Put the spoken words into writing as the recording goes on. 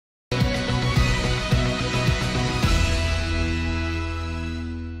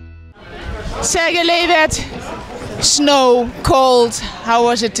Sergiy, Lebid, snow, cold, how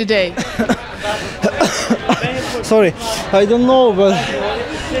was it today? Sorry, I don't know, but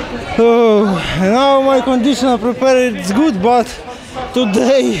now my condition I prepared it's good, but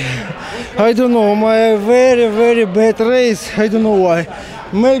today I don't know, my very bad race, I don't know why.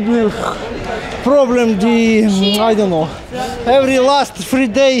 Maybe problem I don't know. Every last 3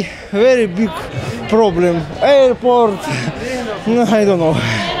 days very big problem. Airport, I don't know.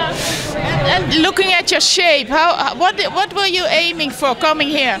 And looking at your shape, what were you aiming for coming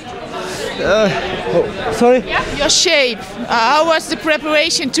here? Sorry? Your shape. How was the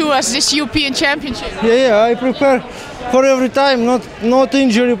preparation towards this European Championship? Yeah, I prepare for every time, not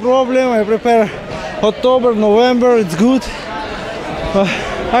injury problem. I prepare October, November, it's good.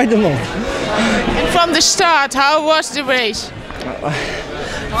 I don't know. And from the start, how was the race?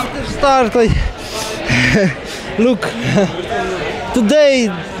 After start, I look today.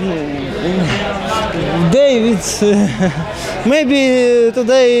 It's maybe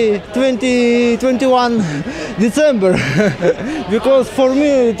today 21 December because for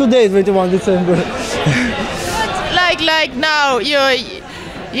me today 21 December. Like now you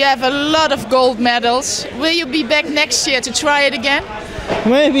have a lot of gold medals. Will you be back next year to try it again?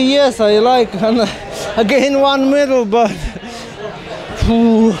 Maybe yes, I like again one medal, but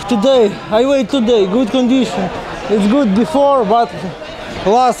today I wait today. Good condition. It's good before, but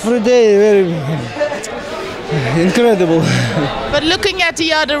last 3 days very incredible. But looking at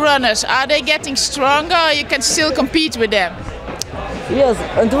the other runners, are they getting stronger or you can still compete with them? Yes,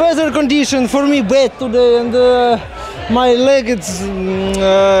 and weather condition for me bad today, and my leg it's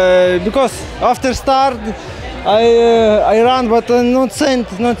because after start I run but not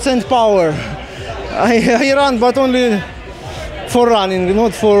send power. I run but only for running,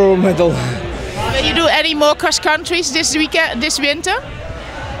 not for medal. Will you do any more cross countries this winter?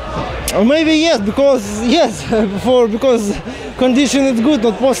 Maybe yes, because condition is good,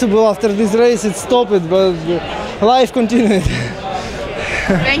 not possible after this race it stopped, but life continued.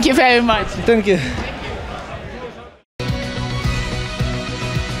 Thank you very much. Thank you.